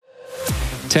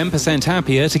10%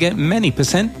 happier to get many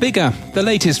percent bigger. The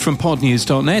latest from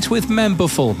podnews.net with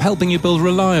Memberful, helping you build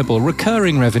reliable,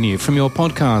 recurring revenue from your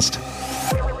podcast.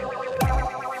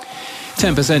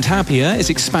 10% Happier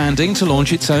is expanding to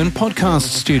launch its own podcast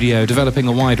studio, developing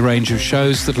a wide range of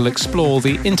shows that will explore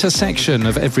the intersection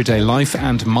of everyday life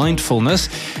and mindfulness.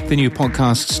 The new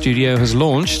podcast studio has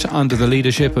launched under the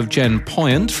leadership of Jen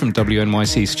Poyant from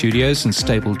WNYC Studios and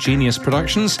Stable Genius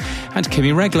Productions and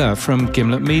Kimmy Regler from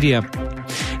Gimlet Media.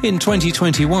 In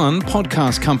 2021,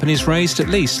 podcast companies raised at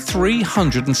least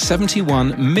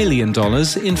 $371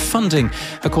 million in funding,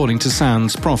 according to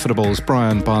Sounds Profitable's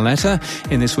Brian Barletta.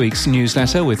 In this week's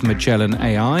newsletter with Magellan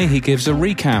AI, he gives a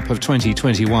recap of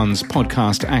 2021's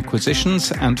podcast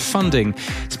acquisitions and funding.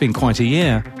 It's been quite a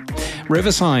year.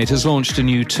 Riverside has launched a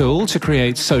new tool to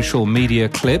create social media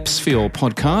clips for your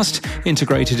podcast.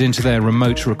 Integrated into their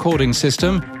remote recording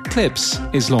system, Clips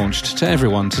is launched to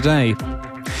everyone today.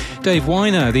 Dave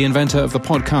Weiner, the inventor of the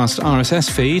podcast RSS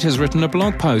feed, has written a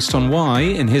blog post on why,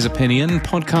 in his opinion,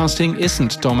 podcasting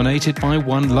isn't dominated by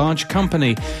one large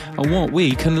company and what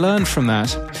we can learn from that.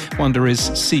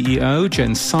 Wondery's CEO,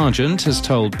 Jen Sargent, has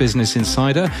told Business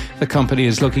Insider the company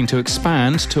is looking to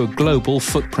expand to a global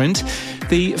footprint.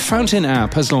 The Fountain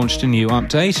app has launched a new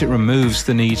update. It removes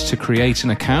the need to create an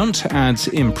account, adds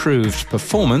improved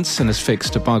performance, and has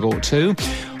fixed a bug or two.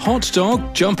 Hot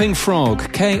Dog Jumping Frog,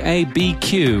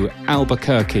 KABQ,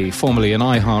 Albuquerque, formerly an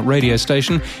iHeart radio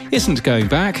station, isn't going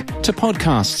back to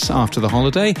podcasts after the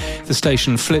holiday. The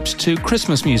station flipped to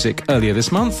Christmas music earlier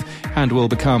this month and will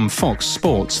become Fox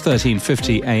Sports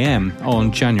 1350 AM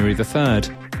on January the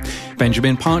 3rd.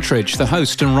 Benjamin Partridge, the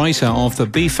host and writer of the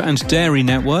Beef and Dairy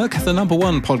Network, the number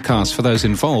one podcast for those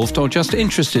involved or just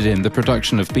interested in the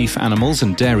production of beef animals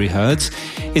and dairy herds,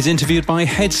 is interviewed by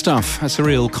Headstuff, a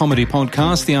surreal comedy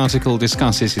podcast. The article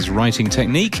discusses his writing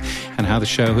technique and how the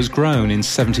show has grown in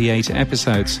 78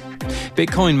 episodes.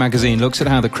 Bitcoin magazine looks at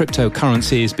how the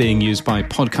cryptocurrency is being used by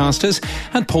podcasters,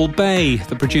 and Paul Bay,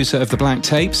 the producer of The Black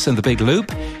Tapes and The Big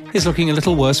Loop, is looking a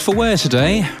little worse for wear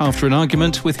today after an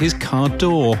argument with his car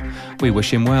door. We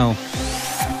wish him well.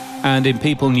 And in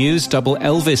People News, Double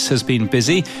Elvis has been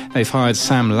busy. They've hired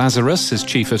Sam Lazarus as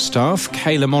Chief of Staff,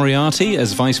 Kayla Moriarty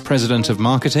as Vice President of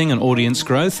Marketing and Audience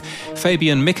Growth,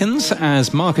 Fabian Mickens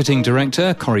as Marketing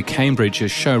Director, Corey Cambridge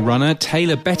as Showrunner,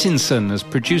 Taylor Bettinson as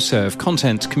Producer of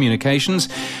Content Communications,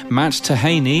 Matt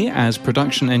Tahaney as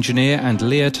Production Engineer, and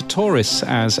Leah Tatoris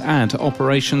as Ad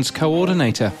Operations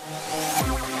Coordinator.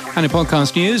 And in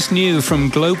podcast news, new from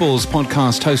Global's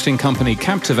podcast hosting company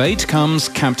Captivate comes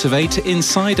Captivate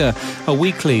Insider, a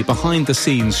weekly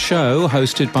behind-the-scenes show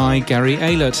hosted by Gary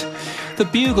Aylett. The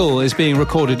Bugle is being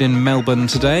recorded in Melbourne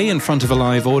today in front of a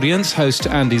live audience. Host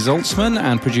Andy Zaltzman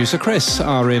and producer Chris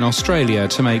are in Australia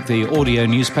to make the audio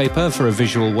newspaper for a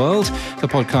visual world. The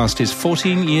podcast is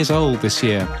 14 years old this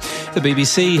year. The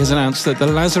BBC has announced that The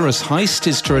Lazarus Heist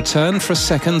is to return for a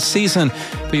second season,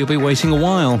 but you'll be waiting a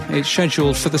while. It's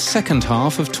scheduled for the second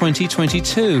half of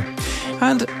 2022.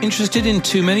 And interested in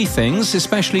too many things,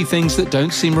 especially things that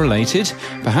don't seem related?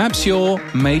 Perhaps you're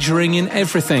majoring in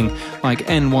everything, like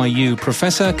NYU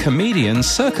professor, comedian,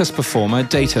 circus performer,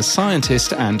 data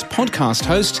scientist, and podcast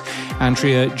host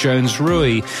Andrea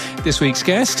Jones-Rui. This week's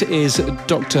guest is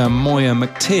Dr. Moya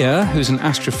McTeer, who's an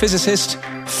astrophysicist,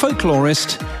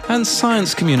 folklorist, and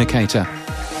science communicator.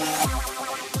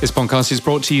 This podcast is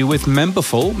brought to you with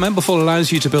Memberful. Memberful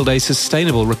allows you to build a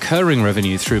sustainable recurring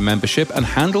revenue through membership and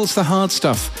handles the hard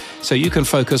stuff, so you can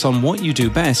focus on what you do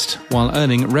best while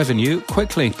earning revenue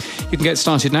quickly. You can get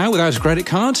started now without a credit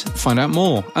card. Find out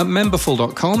more at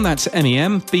memberful.com. That's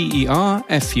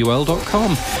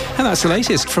memberful.com. And that's the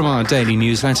latest from our daily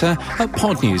newsletter at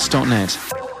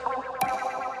podnews.net.